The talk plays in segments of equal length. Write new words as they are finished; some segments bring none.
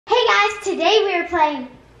today we are playing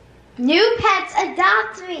New Pets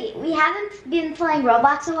Adopt Me. We haven't been playing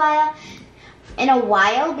Roblox in a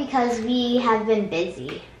while because we have been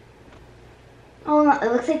busy. Oh, no,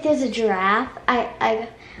 it looks like there's a giraffe.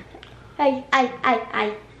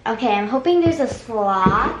 Okay, I'm hoping there's a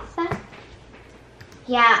sloth.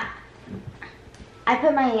 Yeah, I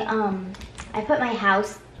put my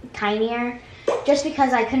house tinier just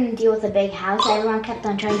because I couldn't deal with a big house. Everyone kept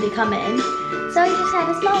on trying to come in, so I just had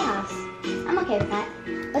a small house. I'm okay with that.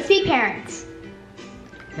 Let's be parents.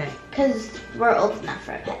 Okay. Because we're old enough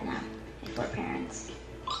for a pet now, if we're parents.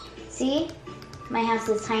 See? My house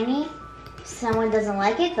is tiny. If someone doesn't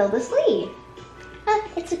like it, they'll just leave.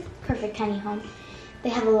 It's a perfect tiny home. They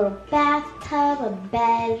have a little bathtub, a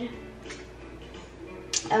bed.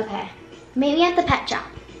 Okay. Meet me at the pet shop.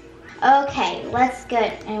 Okay, let's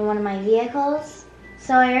get in one of my vehicles.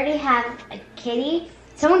 So I already have a kitty.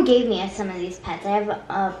 Someone gave me some of these pets. I have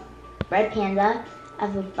a red panda, I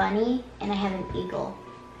have a bunny, and I have an eagle.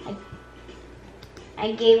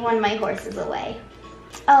 I gave one of my horses away.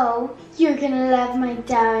 Oh, you're gonna love my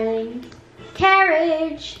darling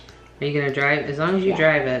carriage. Are you gonna drive? As long as you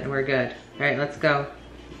drive it, we're good. All right, let's go.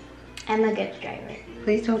 I'm a good driver.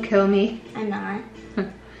 Please don't kill me. I'm not.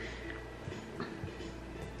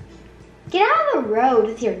 Get out of the road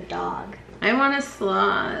with your dog. I want a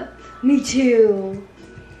sloth. Me too.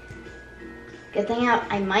 Good thing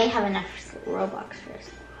I might have enough Robux for a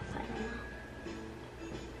sloth. I don't know.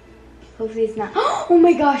 Hopefully it's not. Oh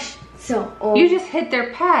my gosh. So old. You just hit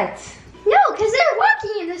their pets. No, because they're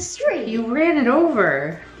walking in the street. You ran it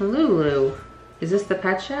over. Lulu. Is this the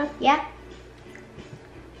pet shop? Yeah.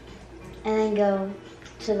 And then go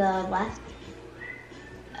to the left.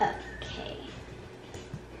 Okay.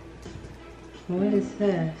 What is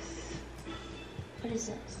this? What is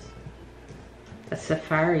this? A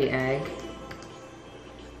safari egg.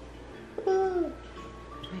 Ooh.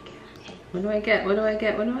 Okay. What do I get? What do I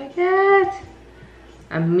get? What do I get?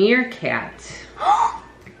 A meerkat.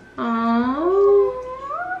 Oh.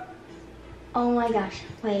 Oh my gosh.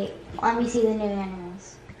 Wait, let me see the new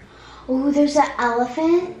animals. Oh, there's an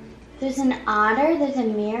elephant. There's an otter. There's a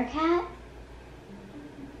meerkat.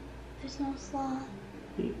 There's no sloth.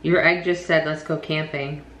 Your egg just said, let's go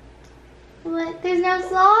camping. What? There's no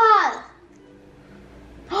sloth.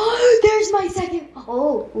 Oh, there's my second.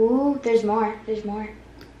 Oh, ooh, there's more. There's more.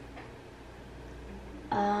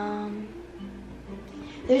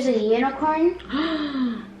 There's a unicorn.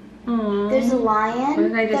 Aww. There's a lion. What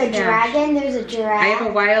did I just There's a dragon. There's a giraffe. I have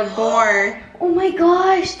a wild boar. Oh my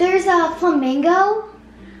gosh, there's a flamingo.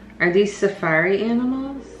 Are these safari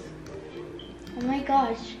animals? Oh my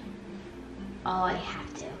gosh. Oh, I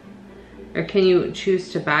have to. Or can you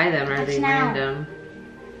choose to buy them? Or are they now? random?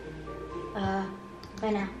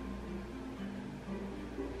 Right now.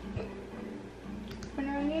 What am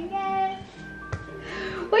I gonna get?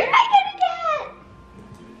 What am I gonna get?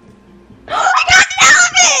 Oh, I got an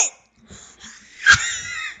elephant!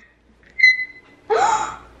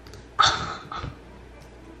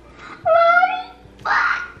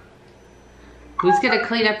 Who's gonna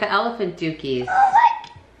clean up the elephant dookies? Oh my.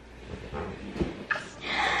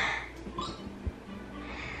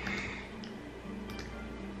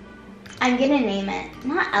 I'm gonna name it,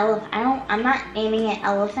 not elephant. I'm not naming it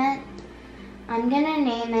elephant. I'm gonna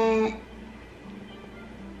name it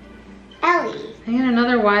Ellie. I got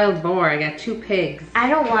another wild boar. I got 2 pigs. I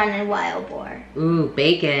don't want a wild boar. Ooh,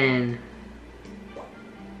 bacon.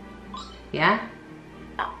 Yeah?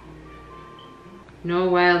 No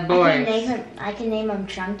wild boars. I can name him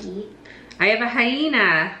Chunky. I have a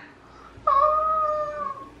hyena.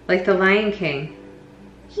 Oh, Like the Lion King.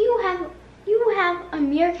 you have a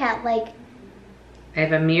meerkat like. I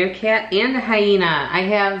have a meerkat and a hyena. I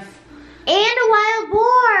have... And a wild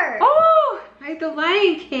boar. Oh! I have the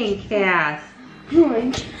Lion King cast. The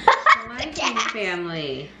Lion King Cast.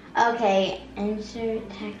 family. Okay, insert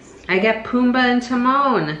text. I got Pumbaa and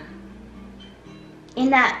Timon. In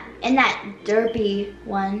that derpy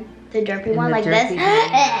one. The derpy In one the like derpy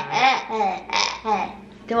this.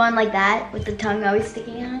 The one like that with the tongue always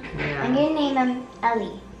sticking out. Yeah. I'm gonna name him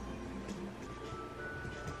Ellie.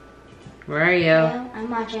 Where are you? Yeah, I'm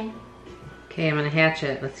watching. Okay, I'm gonna hatch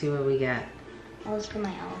it. Let's see what we got. I'll just put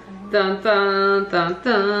my elephant on. Dun dun dun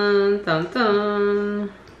dun dun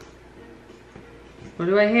dun. What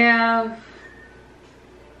do I have?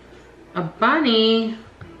 A bunny.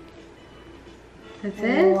 That's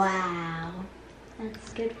it? Wow.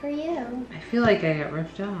 That's good for you. I feel like I got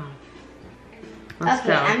ripped off. Let's Okay,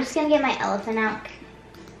 go. I'm just gonna get my elephant out.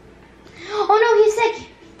 Oh no, he's sick.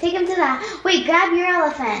 Take him to that. Wait, grab your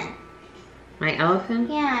elephant. My elephant?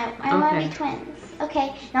 Yeah, I want to Okay. be twins.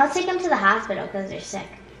 Okay, now let's take them to the hospital because they're sick.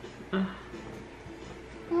 Oh.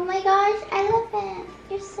 Oh my gosh, elephant,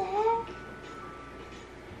 you're sick.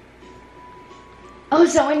 Oh,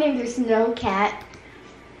 someone named their Snow Cat.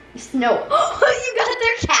 Snow. Oh, you got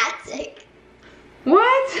their cat sick.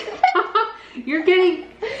 What? You're getting...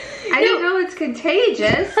 I didn't know it's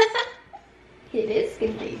contagious. It is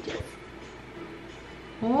contagious.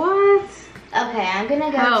 What? Okay, I'm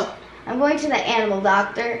gonna go. Help. I'm going to the animal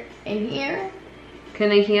doctor in here. Can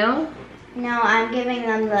they heal? No, I'm giving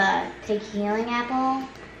them the take healing apple.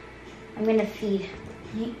 I'm gonna feed.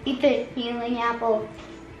 Eat the healing apple.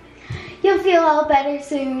 You'll feel all better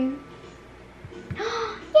soon.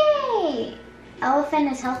 Yay!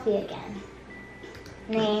 Elephant is healthy again.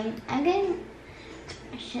 Name. I'm gonna.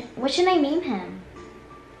 What should I name him?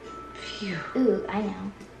 Phew. Ooh, I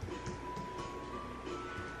know.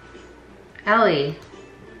 Ellie.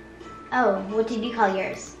 Oh, what did you call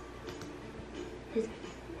yours?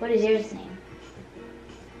 What is yours name?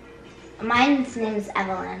 Mine's name is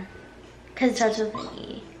Evelyn. Because it starts with an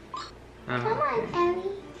E. Oh, Come okay. on,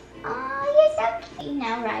 Ellie. Oh, you're so cute.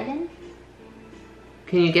 Now riding.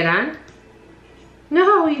 Can you get on?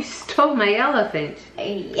 No, you stole my elephant.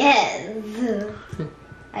 Yes.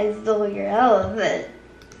 I stole your elephant.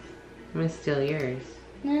 I'm gonna steal yours.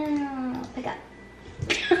 No, pick up.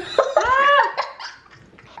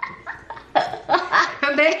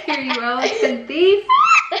 Come back here, you elephant thief.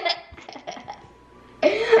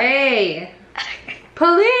 Hey,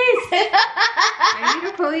 police! I need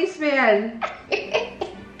a policeman.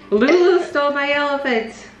 Lulu stole my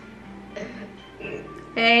elephant.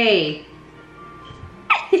 Hey.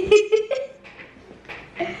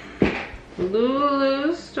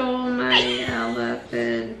 Lulu stole my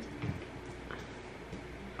elephant.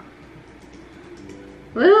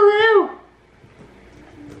 Lulu!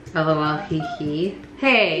 LOL, hee hee.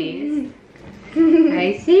 Hey.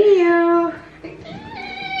 I see you.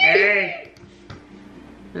 Hey.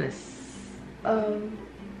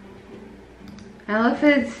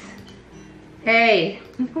 Elephants. Hey.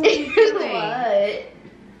 What are you doing?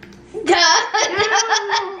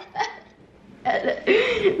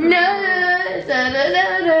 No.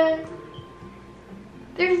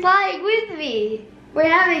 They're flying with me. We're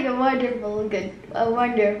having a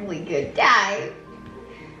wonderfully good time.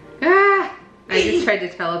 Ah! I just tried to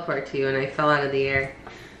teleport to you and I fell out of the air.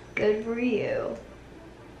 Good for you.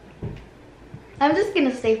 I'm just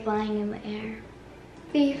gonna stay flying in the air.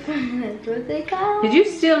 Thief, that's what they call. Did you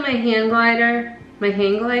steal my hand glider? My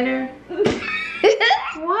hang glider? What?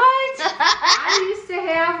 I used to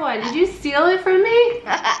have one. Did you steal it from me?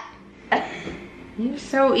 You're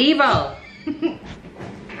so evil.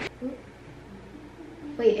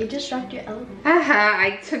 Wait, it just dropped your elephant. Haha,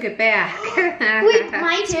 I took it back. Wait,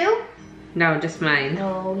 mine too? No, just mine.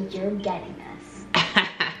 No, you're getting us.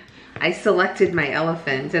 I selected my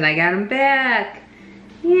elephant and I got him back.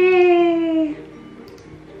 Yay.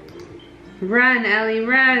 Run, Ellie,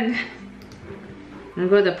 run. I'm gonna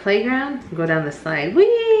go to the playground and go down the slide.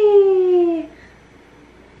 Whee!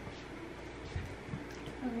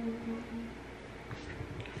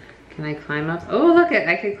 Can I climb up? Oh, look at,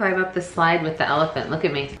 I can climb up the slide with the elephant. Look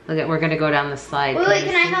at me. Look at, we're gonna go down the slide. Wait,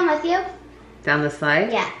 can I come with you? Down the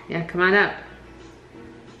slide? Yeah. Yeah, come on up.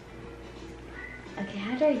 Okay,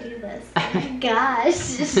 how do I do this? Oh my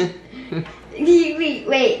gosh.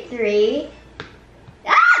 wait, 3.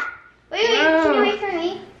 Ah! Wait, can you wait for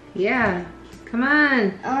me? Yeah, come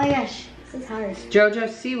on. Oh my gosh, this is hard. Jojo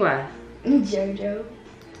Siwa. Jojo.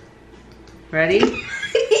 Ready?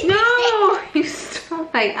 No! You stole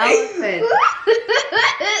my elephant.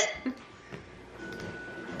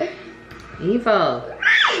 Evil.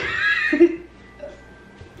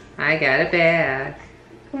 I got it back.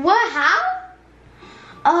 What? How?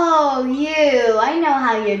 Oh, you. I know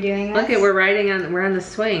how you're doing this. Look at, we're on the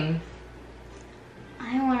swing.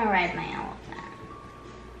 I want to ride my elephant.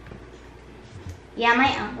 Yeah,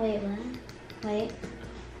 wait, what? Wait.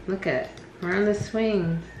 Look at, we're on the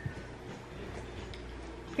swing.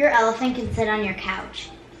 Your elephant can sit on your couch.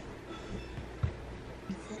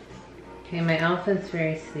 Okay, my elephant's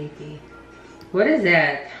very sleepy. What is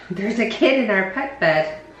that? There's a kid in our pet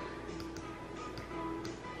bed.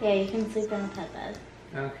 Yeah, you can sleep in the pet bed.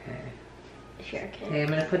 Okay. If you're a kid. Okay, I'm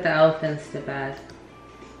gonna put the elephants to bed.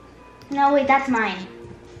 No, wait, that's mine.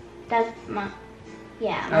 That's mine.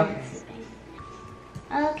 Yeah, mine's Okay. sleeping.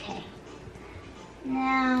 Okay.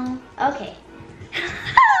 Now, okay.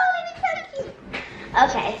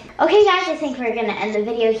 Okay. Okay, guys, I think we're gonna end the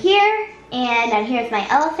video here. And I'm here with my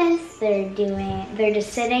elephants. They're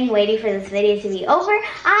just sitting, waiting for this video to be over.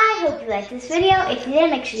 I hope you liked this video. If you did,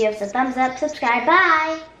 make sure you give us a thumbs up, subscribe,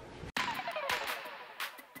 bye.